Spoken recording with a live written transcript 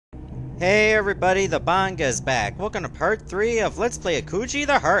Hey everybody, the Banga's back. Welcome to part 3 of Let's Play Akuji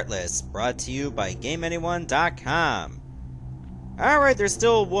the Heartless, brought to you by GameAnyone.com. Alright, there's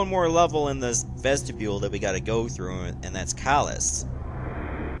still one more level in this vestibule that we gotta go through, and that's Khalas.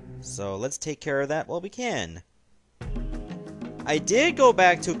 So let's take care of that while we can. I did go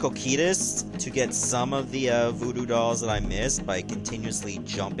back to Coquetus to get some of the voodoo dolls that I missed by continuously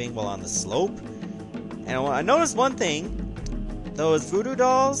jumping while on the slope. And I noticed one thing, those voodoo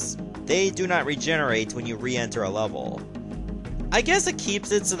dolls, they do not regenerate when you re-enter a level. I guess it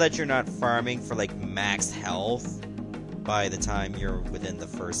keeps it so that you're not farming for like max health by the time you're within the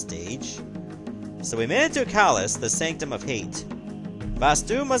first stage. So we made it to Khalas, the Sanctum of Hate.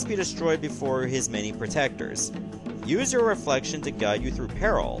 Vastu must be destroyed before his many protectors. Use your reflection to guide you through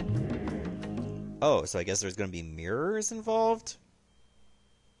peril. Oh, so I guess there's going to be mirrors involved?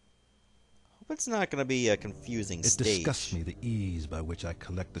 Hope it's not going to be a confusing stage. It disgusts me the ease by which I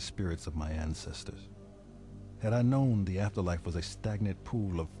collect the spirits of my ancestors. Had I known the afterlife was a stagnant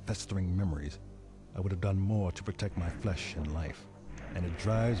pool of festering memories, I would have done more to protect my flesh and life. And it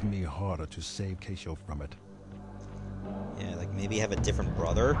drives me harder to save Keisho from it. Yeah, like maybe have a different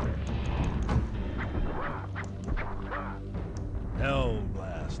brother? Hell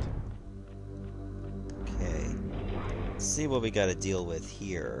blast. Okay. Let's see what we gotta deal with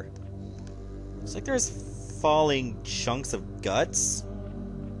here. Looks like there's falling chunks of guts.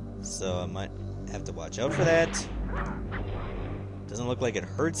 So I might have to watch out for that. Doesn't look like it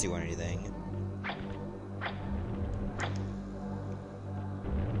hurts you or anything.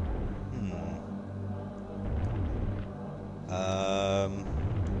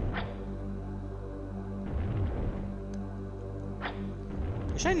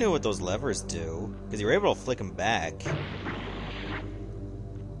 Wish I knew what those levers do, because you were able to flick them back.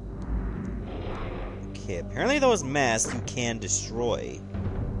 Okay, apparently those masks you can destroy.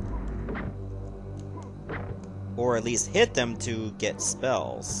 Or at least hit them to get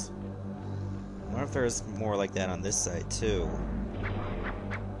spells. I wonder if there's more like that on this side too.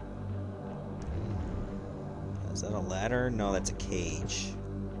 Is that a ladder? No, that's a cage.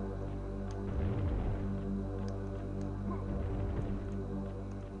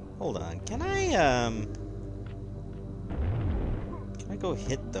 Hold on, can I go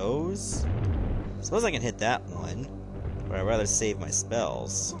hit those? Suppose I can hit that one, but I'd rather save my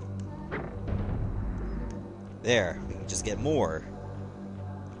spells. There, we can just get more.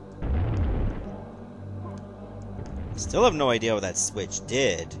 Still have no idea what that switch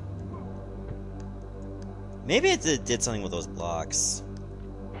did. Maybe it did something with those blocks.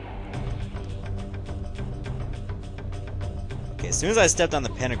 Okay, as soon as I stepped on the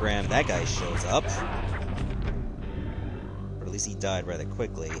pentagram, that guy shows up. Or at least he died rather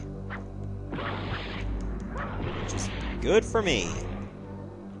quickly. Which is good for me. I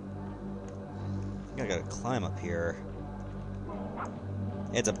think I gotta climb up here.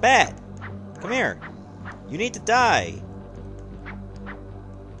 It's a bat! Come here! You need to die!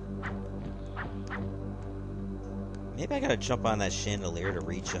 Maybe I gotta jump on that chandelier to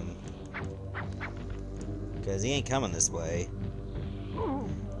reach him. Because he ain't coming this way.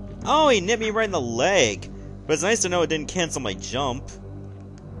 Oh, he nipped me right in the leg! But it's nice to know it didn't cancel my jump.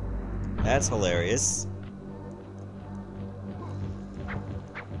 That's hilarious.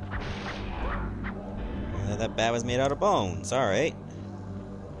 That bat was made out of bones, alright.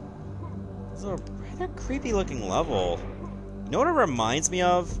 This is a rather creepy looking level. You know what it reminds me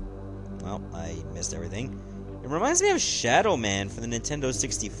of? Well, I missed everything. It reminds me of Shadow Man for the Nintendo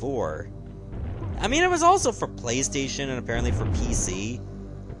 64. I mean, it was also for PlayStation and apparently for PC.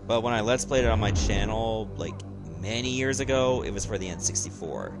 But when I Let's Played it on my channel, like, many years ago, it was for the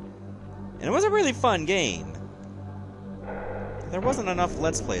N64. And it was a really fun game. There wasn't enough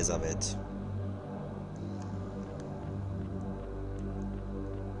Let's Plays of it.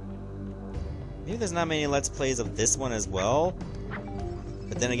 Maybe there's not many Let's Plays of this one as well.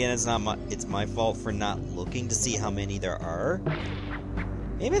 But then again, it's my fault for not looking to see how many there are.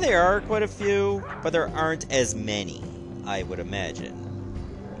 Maybe there are quite a few, but there aren't as many, I would imagine.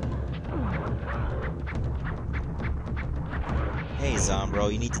 Hey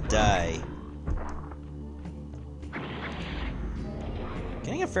Zombro, you need to die.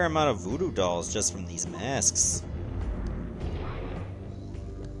 Getting a fair amount of voodoo dolls just from these masks.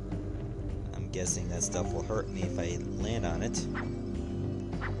 I'm guessing that stuff will hurt me if I land on it.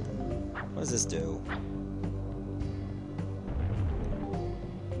 What does this do?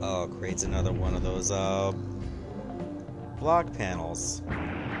 Oh, it creates another one of those, block panels.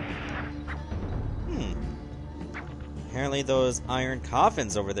 Apparently those iron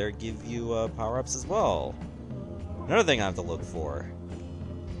coffins over there give you, power-ups as well. Another thing I have to look for.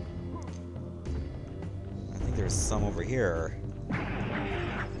 there's some over here.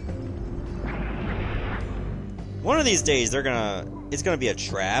 One of these days, it's gonna be a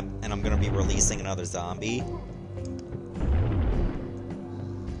trap, and I'm gonna be releasing another zombie.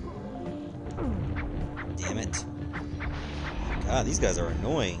 Damn it. God, these guys are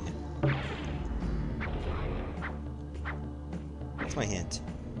annoying. What's my hint?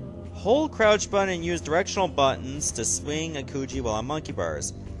 Hold crouch button and use directional buttons to swing Akuji while on monkey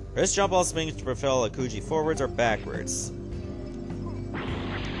bars. Press jump while swinging to propel Akuji forwards or backwards.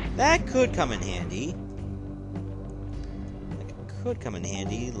 That could come in handy. Could come in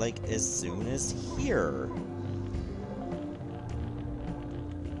handy, like, as soon as here.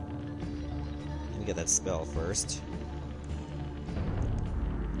 Let me get that spell first.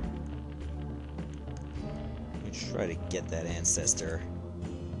 Let me try to get that ancestor.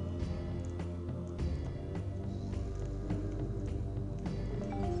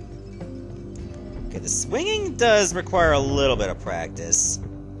 Okay, the swinging does require a little bit of practice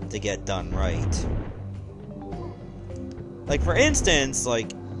to get done right. Like, for instance,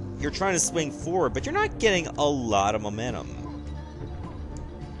 like, you're trying to swing forward, but you're not getting a lot of momentum.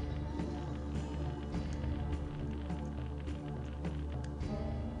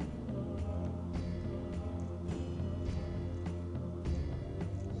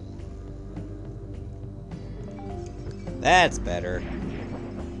 That's better.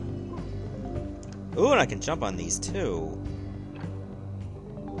 Ooh, and I can jump on these too.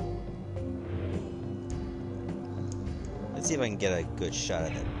 Let's see if I can get a good shot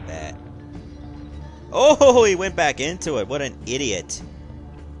at that bat. Oh, he went back into it. What an idiot.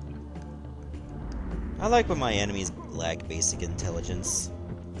 I like when my enemies lack basic intelligence.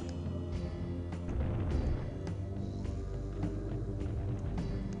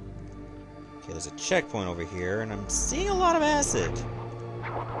 Okay, there's a checkpoint over here, and I'm seeing a lot of acid.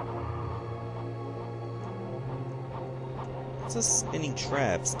 Lots of spinning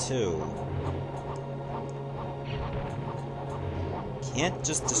traps, too. Can't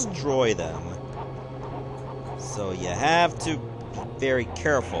just destroy them. So you have to be very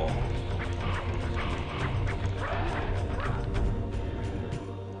careful.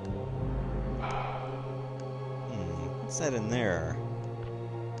 What's that in there?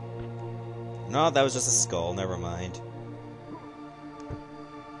 No, that was just a skull. Never mind.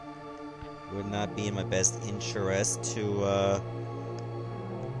 Would not be in my best interest to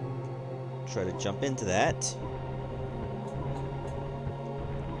try to jump into that.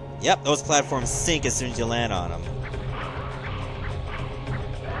 Yep, those platforms sink as soon as you land on them.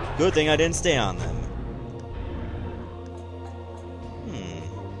 Good thing I didn't stay on them.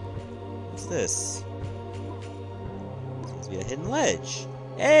 What's this? Seems to be a hidden ledge.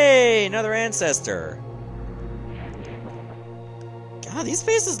 Hey, another ancestor. God, these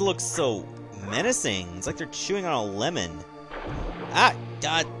faces look so menacing. It's like they're chewing on a lemon. Ah,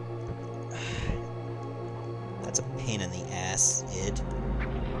 God. That's a pain in the ass, id.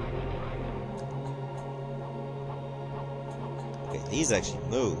 Okay, these actually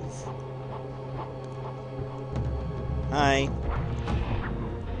move. Hi.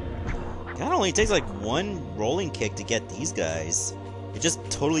 God, it only takes like one rolling kick to get these guys. It just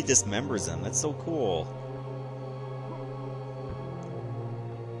totally dismembers them. That's so cool.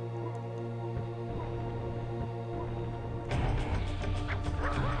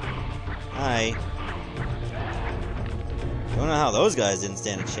 Hi. Don't know how those guys didn't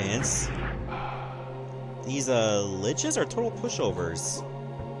stand a chance. These, liches are total pushovers.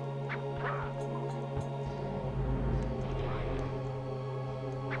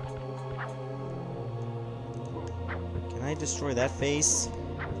 Can I destroy that face?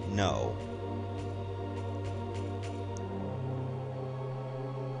 No.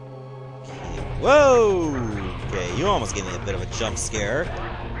 Okay. Whoa! Okay, you almost gave me a bit of a jump scare.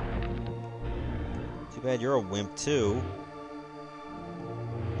 Too bad you're a wimp, too.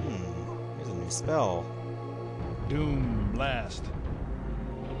 Here's a new spell. Doom Blast.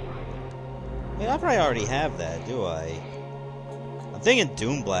 Wait, I probably already have that, do I? I'm thinking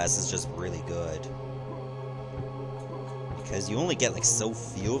Doom Blast is just really good. Because you only get like so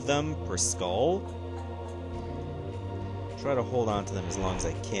few of them per skull. Try to hold on to them as long as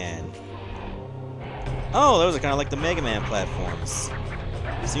I can. Oh, those are kind of like the Mega Man platforms.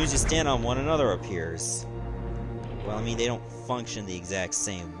 As soon as you stand on one, another appears. Well, I mean, they don't function the exact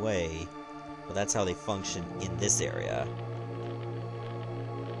same way. But that's how they function in this area.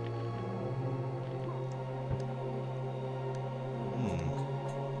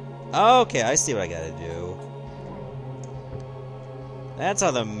 Okay, I see what I gotta do. That's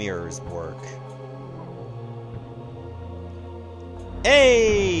how the mirrors work.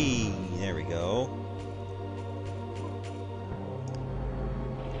 Hey! There we go.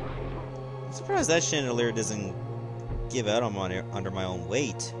 surprised that chandelier doesn't give out under my own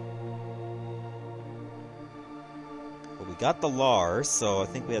weight. But we got the Lar, so I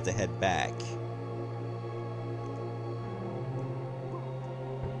think we have to head back.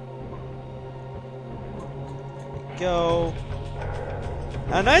 There we go.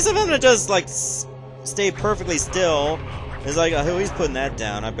 Nice of him to just, like, stay perfectly still. It's like, oh, he's putting that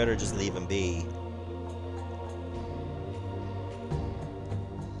down. I better just leave him be.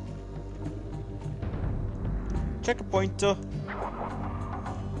 Checkpoint. Okay,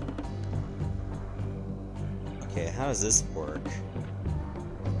 how does this work?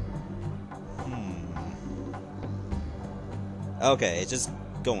 Okay, it's just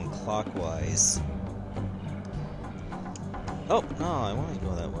going clockwise. Oh, no, I want to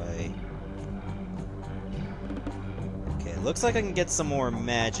go that way. Okay, looks like I can get some more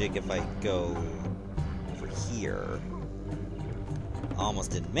magic if I go over here.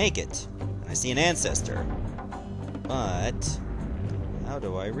 Almost didn't make it. I see an ancestor. But how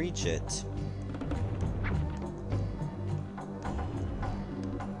do I reach it?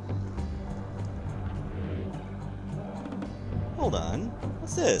 Hold on.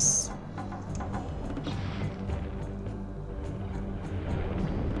 What's this?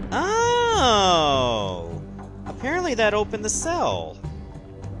 Oh! Apparently that opened the cell.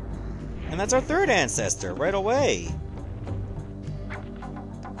 And that's our third ancestor right away.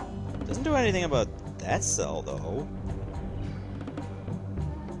 Doesn't do anything about that cell, though.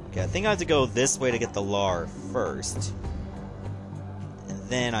 Okay, I think I have to go this way to get the Lar first. And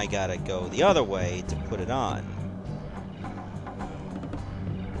then I gotta go the other way to put it on.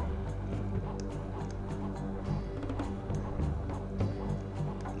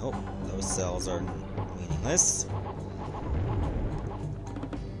 Nope, those cells are meaningless.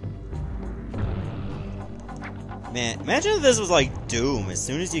 Man, imagine if this was like Doom. As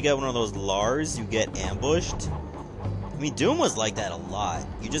soon as you get one of those Lars, you get ambushed. I mean, Doom was like that a lot.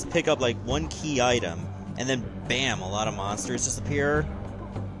 You just pick up like one key item, and then bam, a lot of monsters just appear.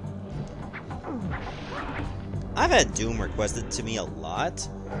 I've had Doom requested to me a lot,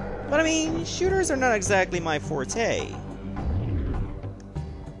 but I mean, shooters are not exactly my forte.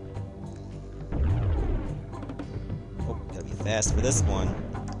 Oh, gotta be fast for this one.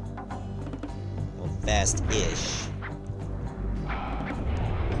 Well, fast-ish.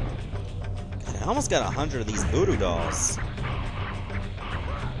 I almost got 100 of these voodoo dolls.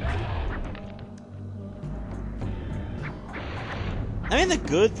 I mean, the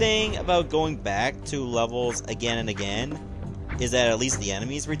good thing about going back to levels again and again is that at least the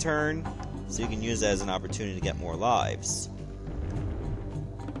enemies return, so you can use that as an opportunity to get more lives.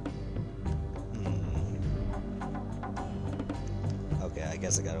 Okay, I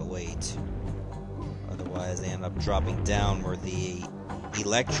guess I gotta wait. Otherwise, they end up dropping down where the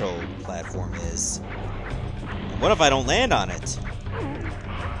Electro platform is. And what if I don't land on it?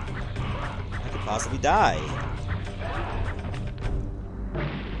 I could possibly die.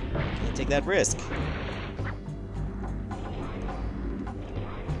 Can't take that risk.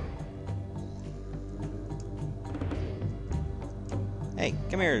 Hey,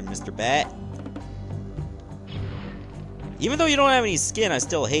 come here, Mr. Bat. Even though you don't have any skin, I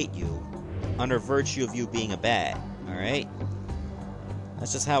still hate you. Under virtue of you being a bat, alright?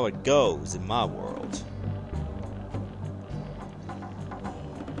 That's just how it goes in my world.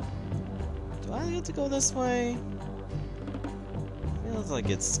 Do I get to go this way? Feels like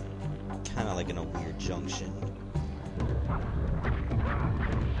it's kind of like in a weird junction.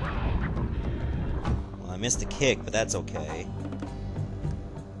 Well, I missed a kick, but that's okay.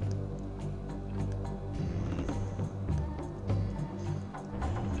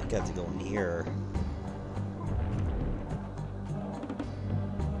 I think I have to go in here.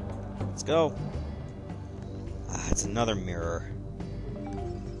 Let's go. Ah, it's another mirror.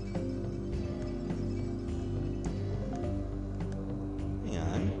 Hang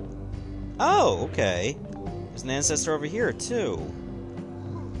on. Oh, okay. There's an ancestor over here, too.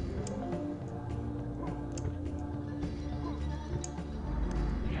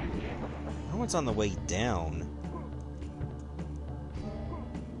 I wonder what's on the way down.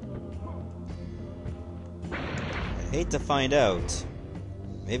 I'd hate to find out.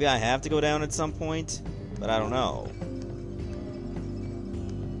 Maybe I have to go down at some point, but I don't know.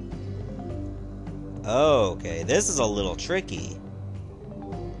 Oh, okay, this is a little tricky.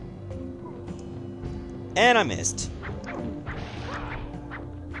 And I missed.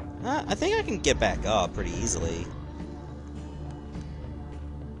 I think I can get back up pretty easily.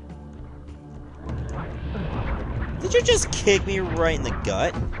 Did you just kick me right in the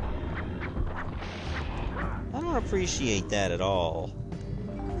gut? I don't appreciate that at all.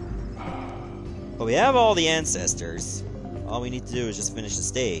 But we have all the ancestors. All we need to do is just finish the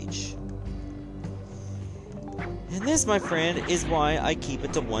stage. And this, my friend, is why I keep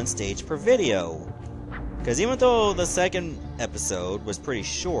it to one stage per video. Because even though the second episode was pretty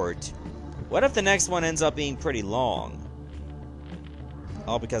short, what if the next one ends up being pretty long?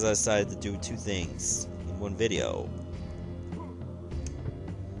 All because I decided to do two things in one video.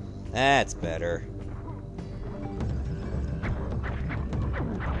 That's better.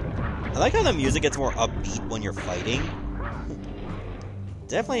 I like how the music gets more upbeat when you're fighting.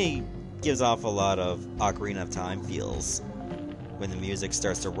 Definitely gives off a lot of Ocarina of Time feels when the music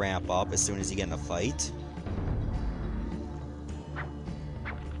starts to ramp up as soon as you get in a fight.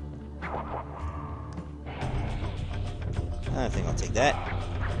 I think I'll take that.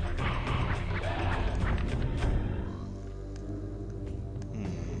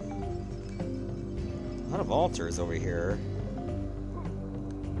 A lot of altars over here.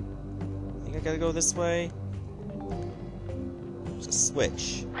 I think I gotta go this way. There's a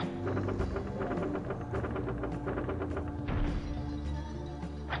switch.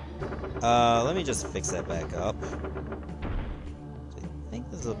 Let me just fix that back up. I think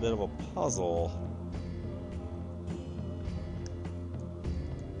this is a bit of a puzzle.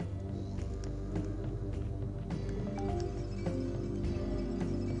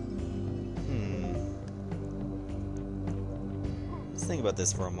 Let's think about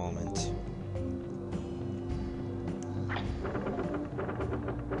this for a moment.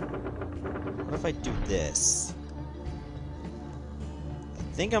 What if I do this?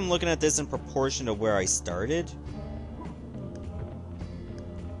 I think I'm looking at this in proportion to where I started.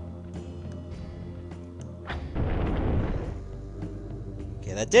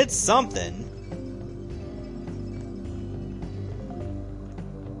 Okay, that did something.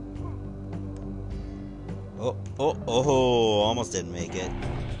 Oh, almost didn't make it.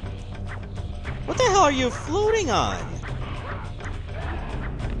 What the hell are you floating on?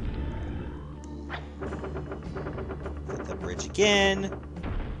 Hit the bridge again.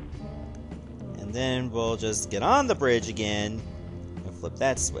 And then we'll just get on the bridge again and flip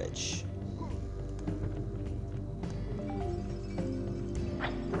that switch.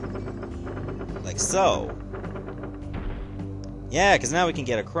 Like so. Yeah, because now we can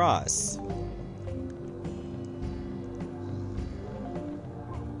get across.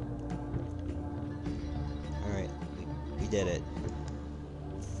 Alright, we did it.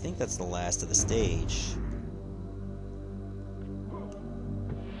 I think that's the last of the stage.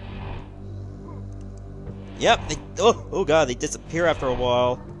 Yep, oh god, they disappear after a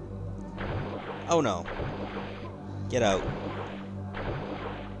while. Oh no. Get out.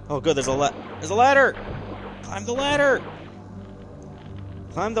 Oh good, there's a ladder! Climb the ladder!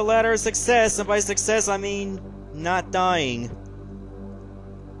 Climb the ladder is success, and by success I mean not dying.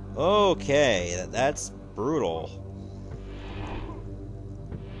 Okay, that's brutal.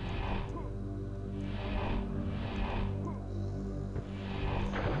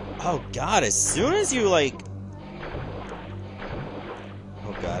 Oh god, as soon as you like...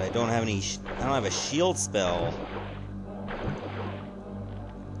 Oh god, I don't have a shield spell.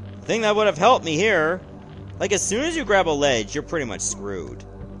 I think that would have helped me here. Like, as soon as you grab a ledge, you're pretty much screwed.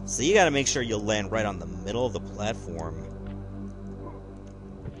 So you gotta make sure you land right on the middle of the platform.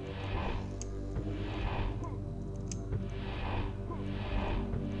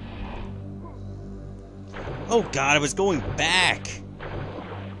 Oh god, I was going back!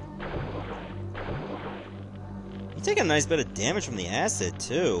 You take a nice bit of damage from the acid,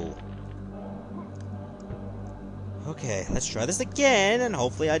 too. Okay, let's try this again, and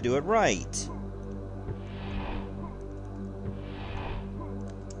hopefully I do it right.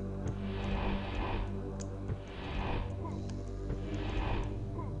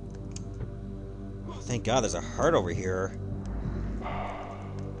 Oh, thank God there's a heart over here.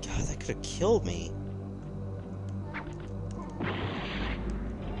 God, that could have killed me.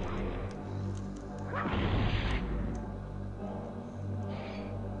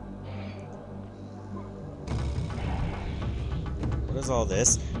 What is all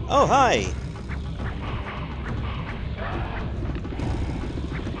this? Oh, hi!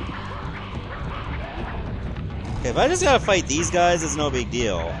 Okay, if I just gotta fight these guys, it's no big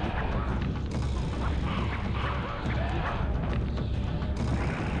deal.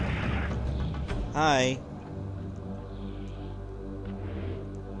 Hi.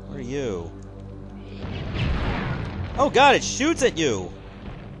 What are you? Oh god, it shoots at you!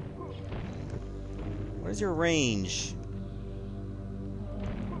 What is your range?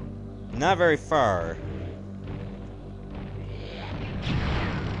 Not very far.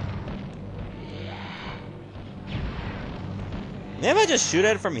 Maybe if I just shoot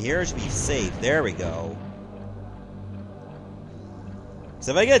at it from here, it should be safe. There we go.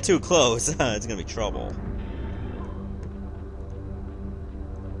 So if I get too close, it's gonna be trouble.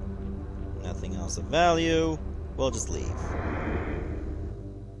 Nothing else of value. We'll just leave.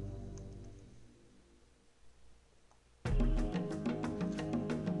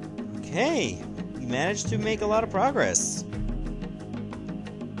 Okay, we managed to make a lot of progress.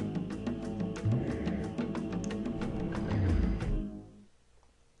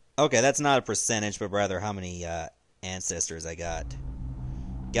 Okay, that's not a percentage, but rather how many ancestors I got.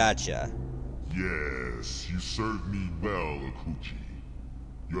 Gotcha. Yes, you served me well, Akuji.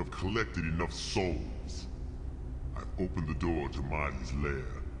 You have collected enough souls. I've opened the door to Mahdi's lair.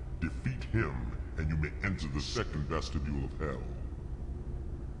 Defeat him, and you may enter the second vestibule of hell.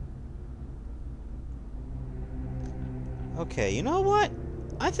 Okay, you know what?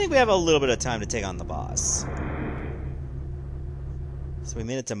 I think we have a little bit of time to take on the boss. So we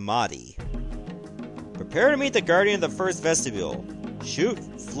made it to Mahdi. Prepare to meet the guardian of the first vestibule. Shoot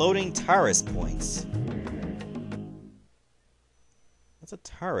floating Taurus points. What's a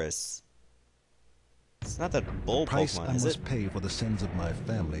Taurus? It's not that bull Price Pokemon, I is it? must pay for the sins of my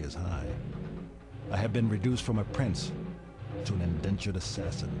family is high. I have been reduced from a prince to an indentured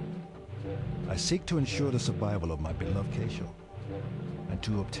assassin. I seek to ensure the survival of my beloved Keisho, and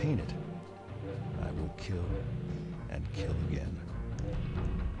to obtain it, I will kill and kill again.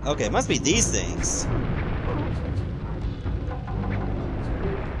 Okay, it must be these things.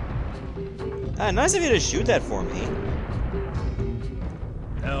 Ah, nice of you to shoot that for me.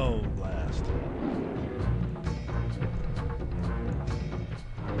 Hell blast.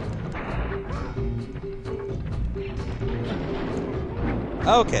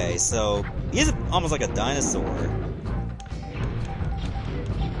 Okay, so he's almost like a dinosaur.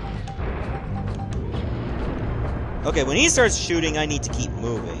 Okay, when he starts shooting, I need to keep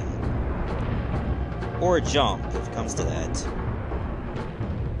moving. Or jump, if it comes to that.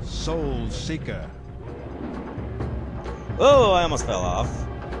 Soul Seeker. Oh, I almost fell off.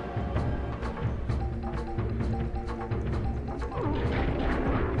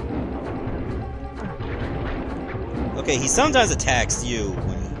 Okay, he sometimes attacks you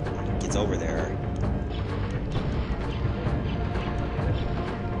when he gets over there.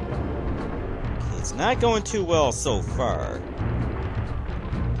 Okay, it's not going too well so far.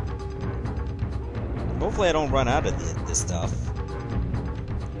 Hopefully I don't run out of this stuff.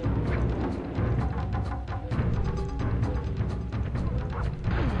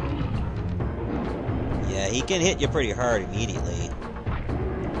 Yeah, he can hit you pretty hard immediately.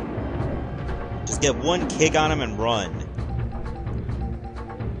 Just get one kick on him and run.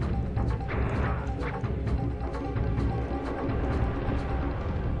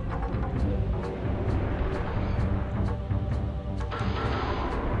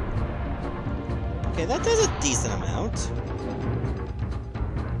 Okay, that does a decent amount.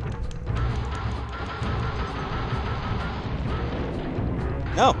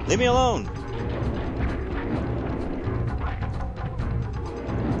 No, leave me alone.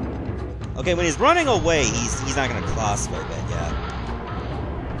 Okay, when he's running away, he's not gonna cross very bad, yeah.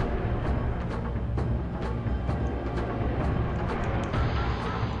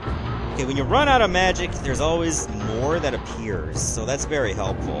 Okay, when you run out of magic, there's always more that appears, so that's very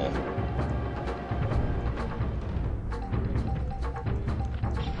helpful.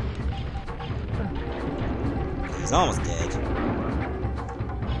 He's almost dead.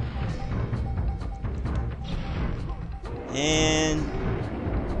 And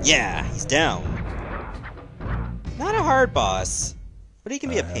yeah, he's down. Not a hard boss, but he can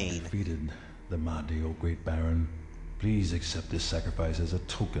be a pain. I have defeated the Mahdi, O Great Baron. Please accept this sacrifice as a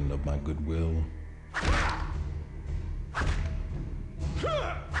token of my goodwill.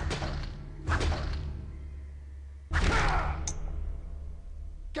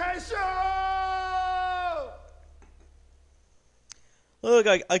 Look,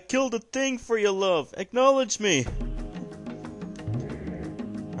 I killed a thing for your love. Acknowledge me.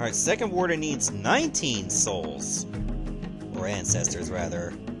 Alright, second warden needs 19 souls. Or ancestors,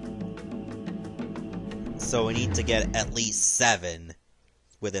 rather. So we need to get at least 7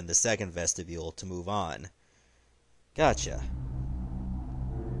 within the second vestibule to move on. Gotcha.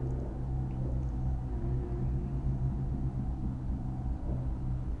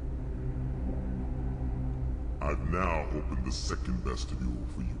 I've now opened the second vestibule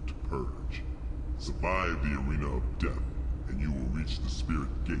for you to purge. Survive the arena of death, and you will reach the spirit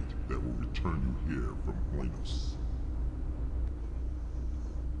gate that will return you here from Eidos.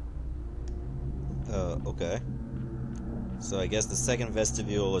 Okay. So I guess the second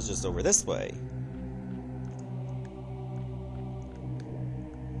vestibule is just over this way.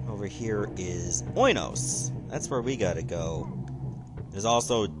 over here is Eidos. That's where we gotta go. There's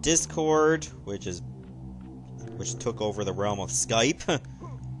also Discord, which took over the realm of Skype.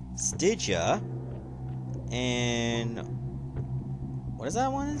 Stygia. And what does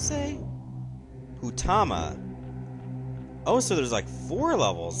that one say? Hutama. Oh, so there's like 4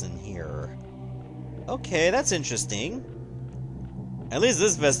 levels in here. Okay, that's interesting. At least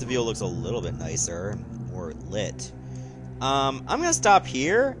this vestibule looks a little bit nicer, more lit. I'm gonna stop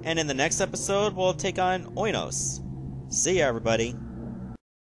here, and in the next episode, we'll take on Eidos. See ya, everybody.